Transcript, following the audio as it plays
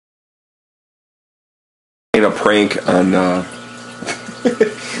playing a prank on,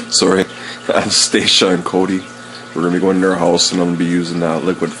 sorry, on Stacia and Cody. We're going to be going to their house and I'm going to be using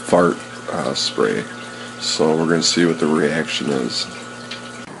liquid fart spray. So we're going to see what the reaction is.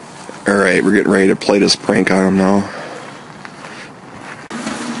 Alright, we're getting ready to play this prank on them now.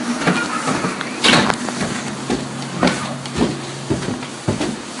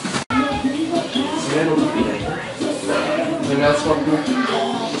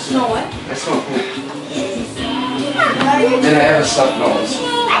 Smell what? I smell poop. And I have a stuffed nose.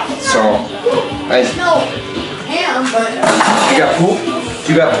 So, I smell ham, but... You got poop?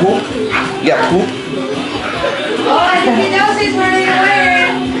 You got poop? You got poop? Oh, I think he knows he's running away.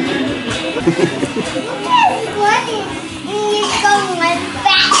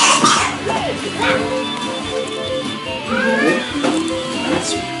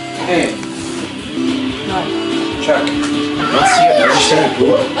 Hey. Chuck. Let's see it. Are you saying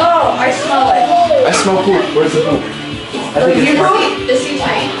poop? Oh, I smell it. I smell poop. Where's the poop? I think it's poop? Is he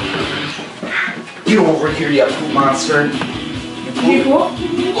tight? Get over here, you poop monster. You poop?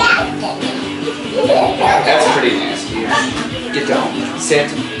 That's pretty nasty. Get down. Sit.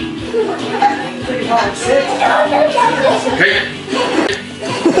 Sit. Hey.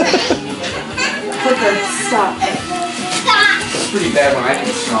 Clicker, stop. It's pretty bad when I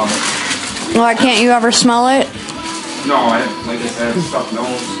can smell it. Why can't you ever smell it? No, like I said, stuffed nose.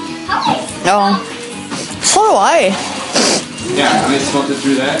 Oh. So do I. Yeah, and I smelled it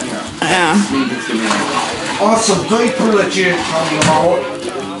through that. Yeah. Awesome diaper that you tell me about.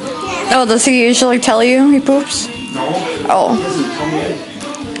 Oh, does he usually tell you he poops? No. Oh. He doesn't tell me.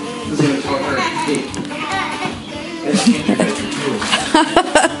 He doesn't even tell her. Hey.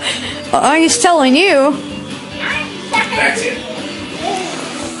 Oh, he's telling you. That's it.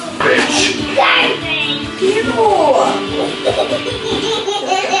 Bitch.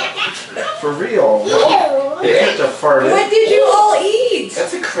 For real. They have to fart it. What did you all eat?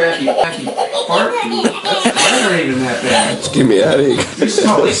 That's a crappy fart food. That's not even that bad. It's giving me a headache. You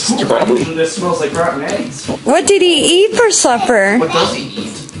smell like poop. This smells like rotten eggs. What did he eat for supper? What does he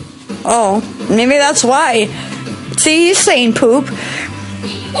eat? Oh, maybe that's why. See, he's saying poop.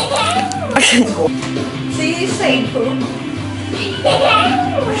 See, he's saying poop.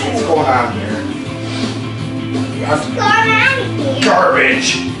 What's going on here? Garbage!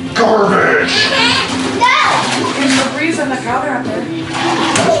 Garbage! There's Febreze on the counter up there.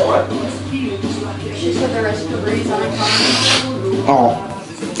 What? She said there was Febreze on the counter. Oh.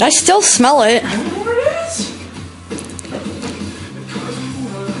 I still smell it. I don't know what it is.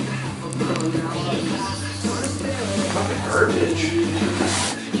 Fucking garbage.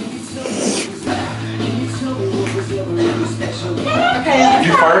 Okay. Did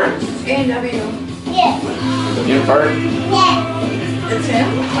you fart? A&W. You didn't fart? It's him?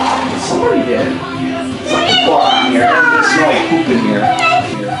 Somebody did. Something fart on here. It smells like poop in here.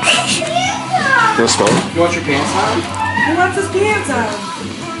 You smell it? You want your pants on? Who wants his pants on?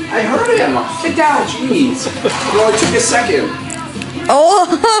 I heard him. Sit down. Jeez. It only took a second. Oh.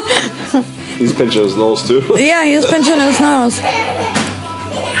 He's pinching his nose too. Yeah, he's pinching his nose.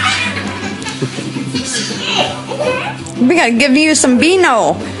 We gotta give you some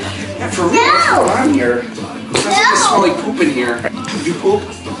Beano. Yeah, for real, what's going on here? It smells like poop in here. Did you poop?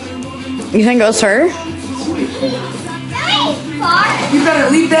 You think it was her? You better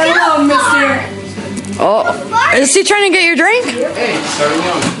leave that alone, mister. Oh. Is he trying to get your drink? Hey, starting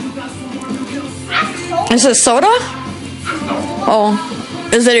young. Is it soda? Oh.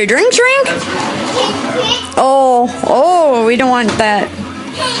 Is it a drink? Oh. Oh, we don't want that.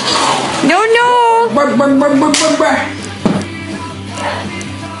 No, no.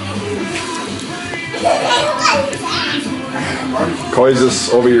 Cody's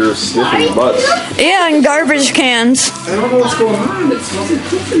just over here sniffing your butts. Yeah, and garbage cans. I don't know what's going on. It smells like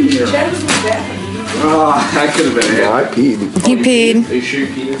poop in here. Oh, that could have been it. Yeah, I peed. He peed. Are you sure you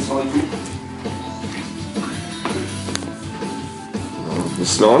peed and smell like poop? You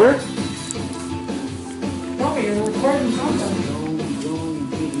smelling her? No, you're recording something.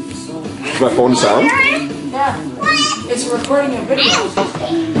 Is my phone sound? Yeah. It's recording a video.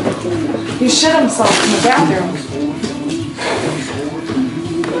 He shit himself in the bathroom.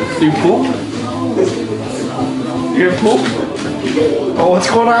 You poop? You gonna poop? Oh, what's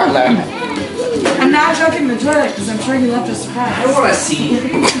going on then? I'm not joking the toilet because I'm sure he left a surprise. I want to see.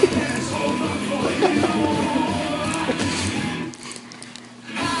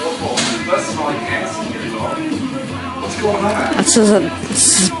 Does smell like ass in here, though. What's going on? This is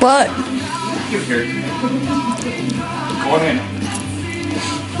his butt. Give here. Go on in.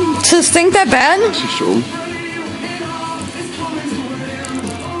 Does this stink that bad? She showed.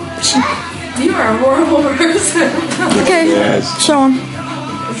 You are a horrible person. Okay, Yes. show him.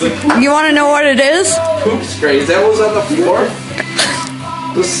 You want to know what it is? Poop spray. Is that what was on the floor?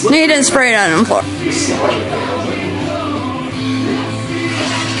 The slip. No, you didn't spray it on the floor.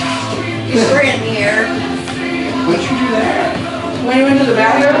 You spray it in the air. Why'd you do that? When you went to the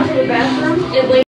bathroom?